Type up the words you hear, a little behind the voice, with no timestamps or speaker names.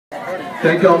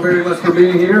Thank you all very much for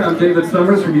being here. I'm David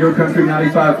Summers from Your Country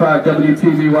 95.5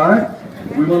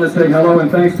 WTVY. We want to say hello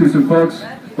and thanks to some folks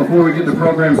before we get the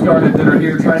program started that are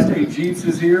here. Tri-State Jeeps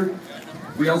is here.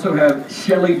 We also have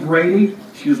Shelly Brady.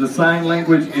 She's a sign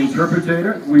language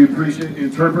interpreter. We appreciate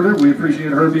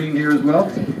her being here as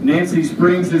well. Nancy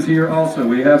Springs is here also.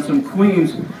 We have some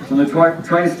queens from the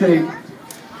Tri-State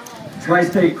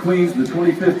Queens, the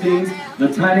 2015s.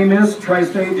 The Tiny Miss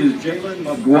Tri-State is Jalen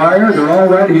McGuire. They're all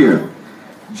right here.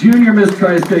 Junior Miss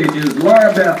Tri-State is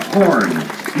Laura Beth Horn.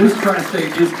 Miss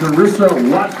Tri-State is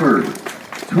Carissa Watford.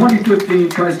 2015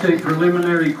 Tri-State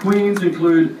Preliminary Queens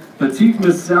include Petite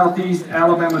Miss Southeast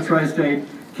Alabama Tri-State,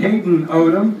 Caden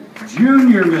Odom.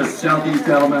 Junior Miss Southeast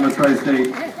Alabama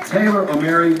Tri-State, Taylor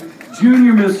O'Mary.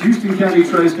 Junior Miss Houston County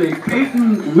Tri-State,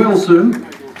 Peyton Wilson.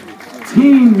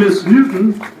 Teen Miss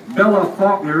Newton, Bella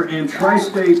Faulkner, and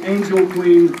Tri-State Angel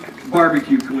Queen,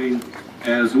 Barbecue Queen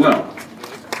as well.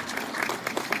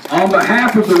 On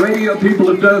behalf of the radio people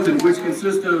of Dothan, which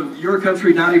consist of Your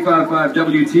Country 95.5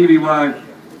 WTVY,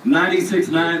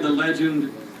 96.9 The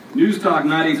Legend, News Talk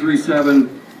 93.7,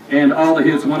 and All the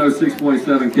Hits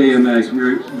 106.7 KMX,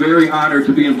 we're very honored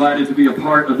to be invited to be a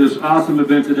part of this awesome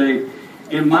event today.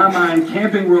 In my mind,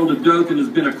 Camping World of Dothan has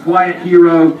been a quiet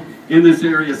hero in this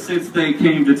area since they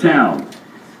came to town.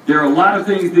 There are a lot of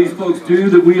things these folks do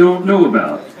that we don't know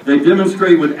about. They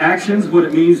demonstrate with actions what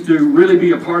it means to really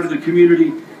be a part of the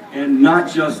community and not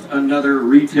just another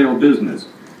retail business.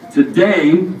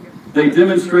 Today, they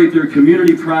demonstrate their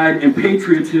community pride and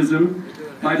patriotism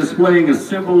by displaying a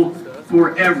symbol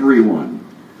for everyone,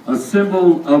 a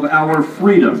symbol of our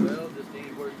freedom.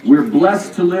 We're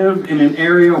blessed to live in an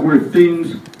area where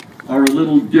things are a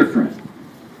little different.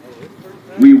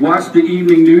 We watch the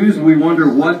evening news, we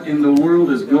wonder what in the world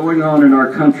is going on in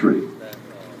our country.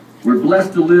 We're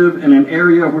blessed to live in an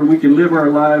area where we can live our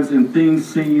lives and things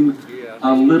seem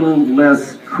a little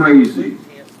less crazy.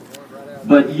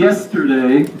 But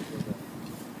yesterday,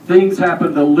 things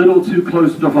happened a little too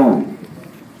close to home.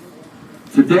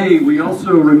 Today, we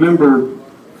also remember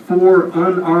 4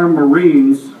 unarmed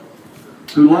Marines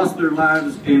who lost their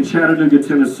lives in Chattanooga,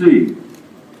 Tennessee.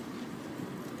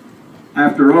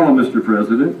 After all, Mr.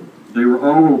 President, they were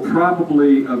all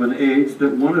probably of an age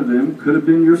that one of them could have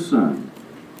been your son.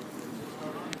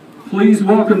 Please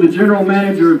welcome the General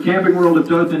Manager of Camping World of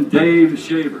Dothan, Dave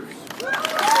Shavers.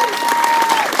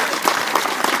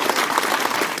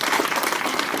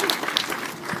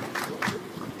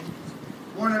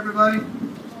 Morning, everybody.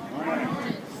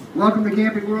 Welcome to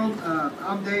Camping World.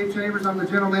 I'm Dave Shavers. I'm the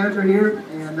General Manager here,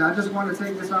 and I just want to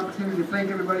take this opportunity to thank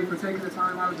everybody for taking the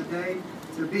time out of the day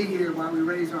to be here while we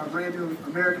raise our brand new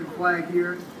American flag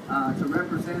here to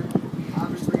represent,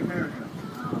 obviously, America.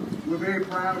 We're very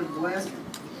proud and blessed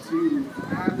to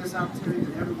have this opportunity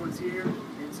that everyone's here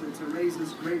and to raise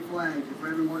this great flag for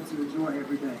everyone to enjoy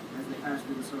every day as they pass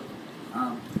through the circle.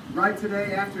 Right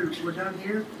today, after we're done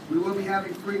here, we will be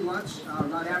having free lunch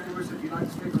right afterwards. If you'd like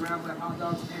to stick around, we'll have hot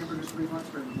dogs and hamburgers, free lunch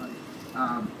for everybody.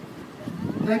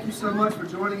 Thank you so much for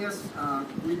joining us.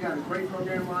 We've got a great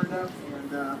program lined up,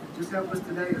 and just help us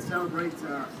today to celebrate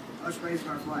us raising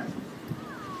our flag.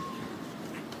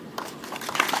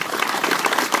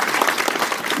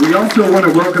 We also want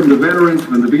to welcome the veterans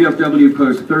from the VFW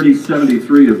Post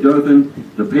 3073 of Dothan.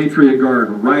 The Patriot Guard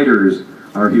Riders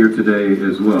are here today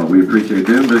as well. We appreciate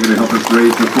them. They're going to help us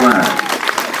raise the flag.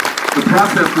 The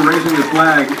process for raising the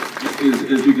flag is,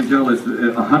 as you can tell, it's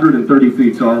 130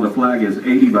 feet tall. The flag is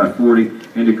 80 by 40,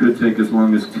 and it could take as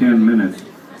long as 10 minutes,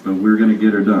 but we're going to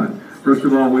get her done. First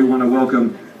of all, we want to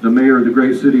welcome the mayor of the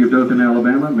great city of Dothan,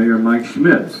 Alabama, Mayor Mike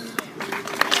Schmitz.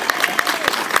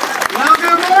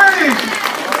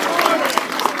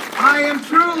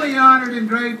 Honored and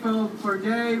grateful for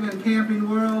Dave and Camping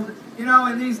World. You know,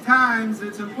 in these times,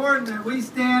 it's important that we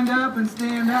stand up and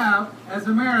stand out as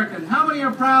Americans. How many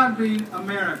are proud to be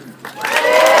Americans? Hallelujah!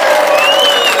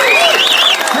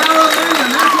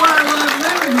 That's why I love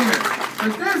living here.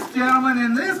 But this gentleman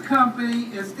in this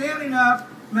company is standing up,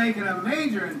 making a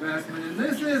major investment, and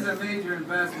this is a major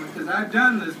investment because I've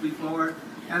done this before,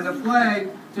 as a flag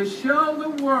to show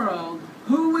the world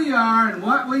who we are and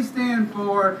what we stand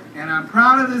for, and I'm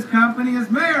proud of this company. As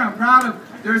mayor, I'm proud of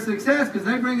their success because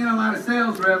they bring in a lot of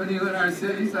sales revenue in our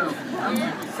city, so I'm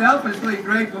selfishly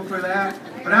grateful for that.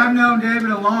 But I've known David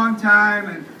a long time,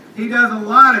 and he does a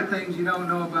lot of things you don't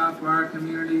know about for our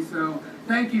community, so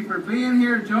thank you for being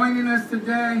here, joining us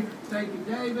today. Thank you,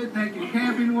 David. Thank you,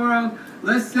 Camping World.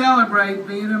 Let's celebrate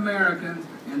being Americans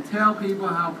and tell people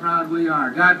how proud we are.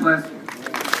 God bless you.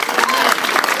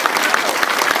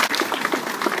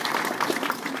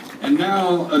 And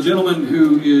now, a gentleman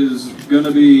who is going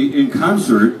to be in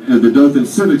concert at the Dothan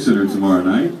Civic Center tomorrow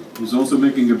night. He's also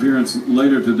making an appearance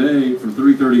later today from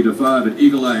 3:30 to 5 at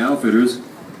Eagle Eye Outfitters.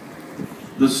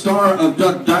 The star of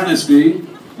Duck Dynasty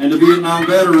and the Vietnam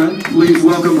veteran, please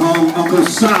welcome home Uncle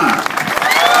Si.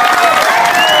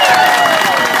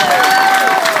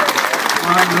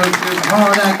 It's a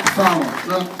hard act to follow.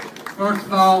 Look, first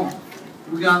of all,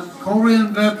 we got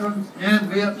Korean veterans and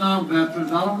Vietnam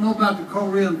veterans. I don't know about the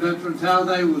Korean veterans, how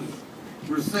they was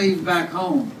received back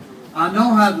home. I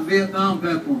know how the Vietnam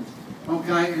veterans,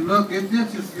 okay, and look,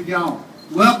 this is for y'all.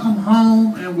 Welcome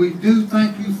home, and we do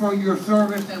thank you for your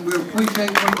service, and we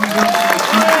appreciate what you do for the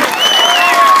country.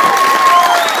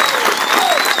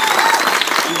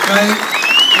 Okay?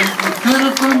 It's the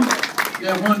citizen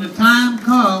that when the time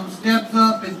comes, steps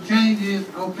up and changes,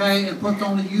 okay, and puts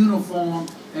on a uniform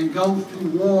and goes to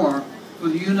war for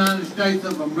the United States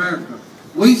of America.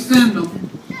 We send them,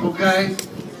 okay?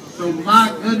 So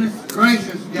my goodness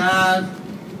gracious, guys,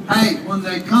 hey, when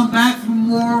they come back from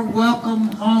war,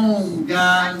 welcome home,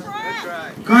 guys. That's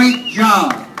right. Great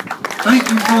job. Thank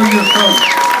you for your service.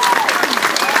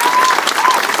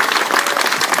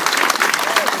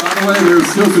 By the way, there's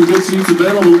still some good seats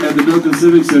available at the Dothan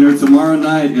Civic Center. Tomorrow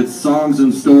night, it's Songs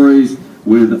and Stories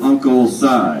with Uncle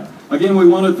Si. Again, we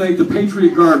want to thank the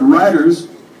Patriot Guard Riders.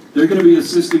 They're going to be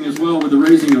assisting as well with the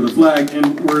raising of the flag,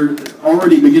 and we're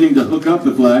already beginning to hook up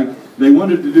the flag. They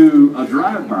wanted to do a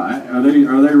drive-by. Are they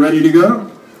ready to go?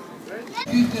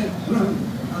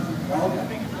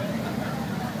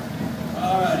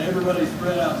 All right, everybody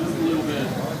spread out just a little bit.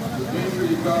 The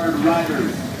Patriot Guard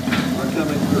Riders are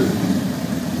coming through.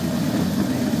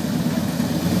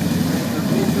 The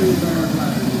Patriot Guard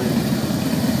Riders.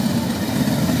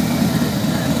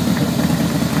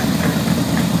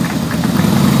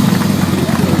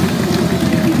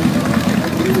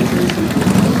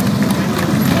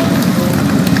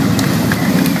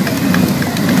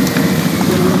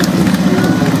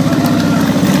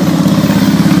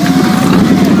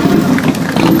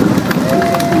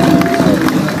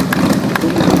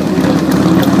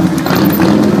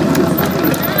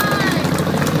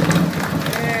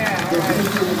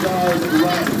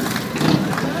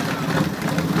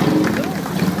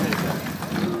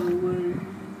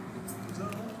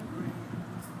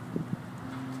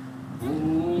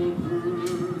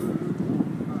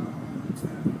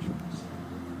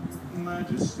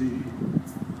 Majesty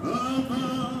above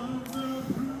the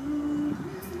fruited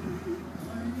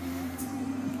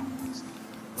plains.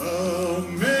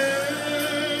 America,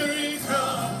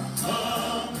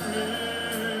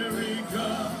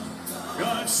 America,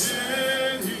 God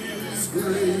shed His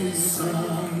grace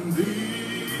on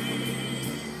thee,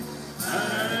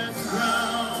 and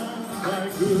crowned thy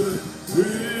good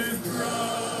with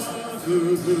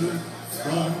brotherhood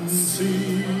from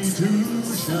sea to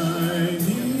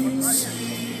shining sea.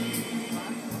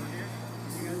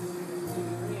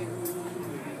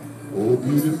 Oh,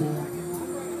 beautiful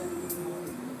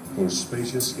for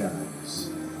spacious skies,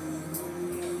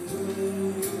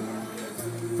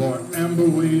 for amber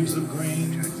waves of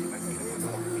grain,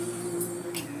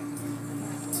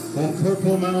 for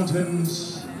purple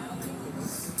mountains,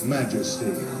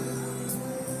 majesty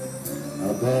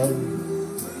above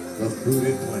the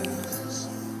fruited plains.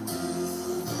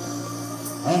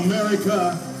 America,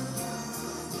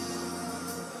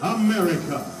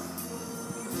 America,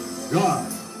 God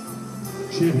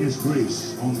shed His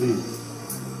grace on thee,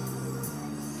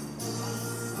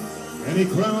 and He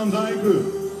crowned thy good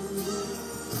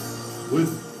with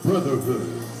brotherhood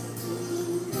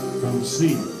from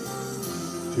sea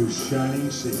to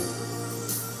shining sea.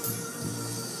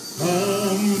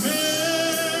 America,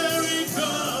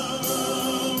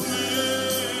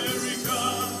 America,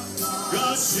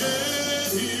 God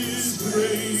shed His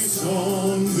grace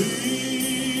on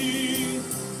thee,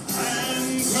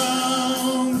 and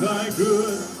crowned thy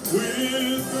good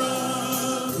with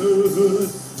brotherhood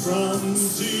from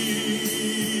sea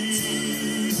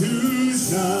to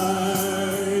shining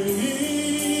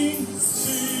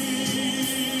sea.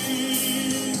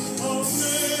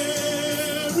 America.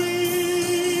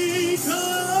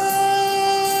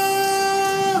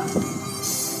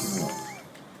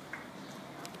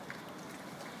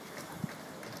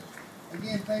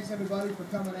 Again, thanks everybody for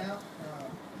coming out.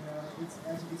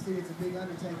 As you can see, it's a big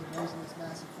undertaking raising this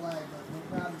massive flag, but we're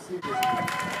proud to see this.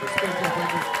 Respectful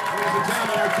judges, ladies and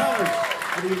gentlemen, our colors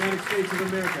of the United States of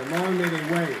America. Long may they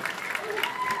wave.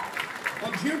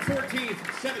 On June 14th,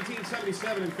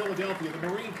 1777 in Philadelphia, the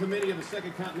Marine Committee of the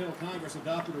Second Continental Congress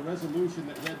adopted a resolution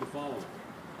that read the following.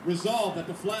 Resolved that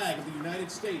the flag of the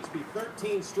United States be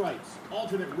 13 stripes,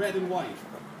 alternate red and white,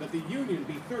 that the Union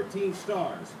be 13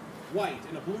 stars, white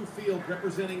in a blue field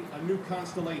representing a new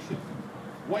constellation.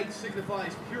 White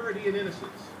signifies purity and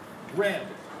innocence. Red,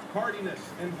 hardiness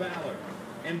and valor.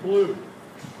 And blue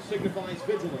signifies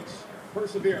vigilance,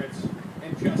 perseverance,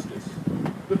 and justice.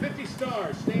 The 50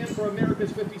 stars stand for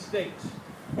America's 50 states,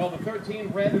 while the 13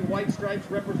 red and white stripes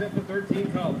represent the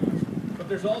 13 colonies. But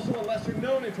there's also a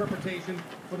lesser-known interpretation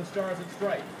for the Stars and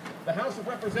Stripes. The House of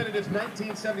Representatives'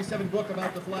 1977 book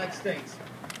about the flag states,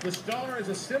 "The star is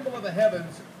a symbol of the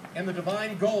heavens and the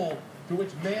divine goal to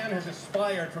which man has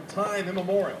aspired from time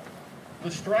immemorial. The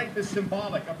stripe is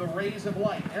symbolic of the rays of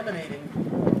light emanating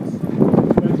from the sun."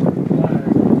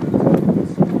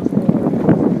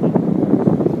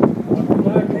 What the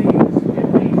flag means, it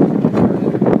means to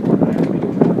America. I ask you to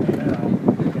join me now in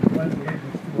pledging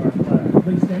allegiance to our flag.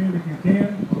 Please stand if you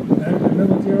can. As the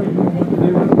military, you know what to do.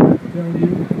 I don't have to tell you.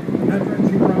 Veterans,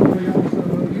 you probably also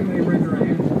know. You may raise your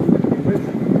hands if you wish.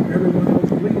 Everyone else,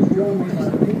 please join me by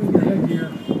leaning your head here.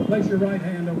 Place your right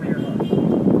hand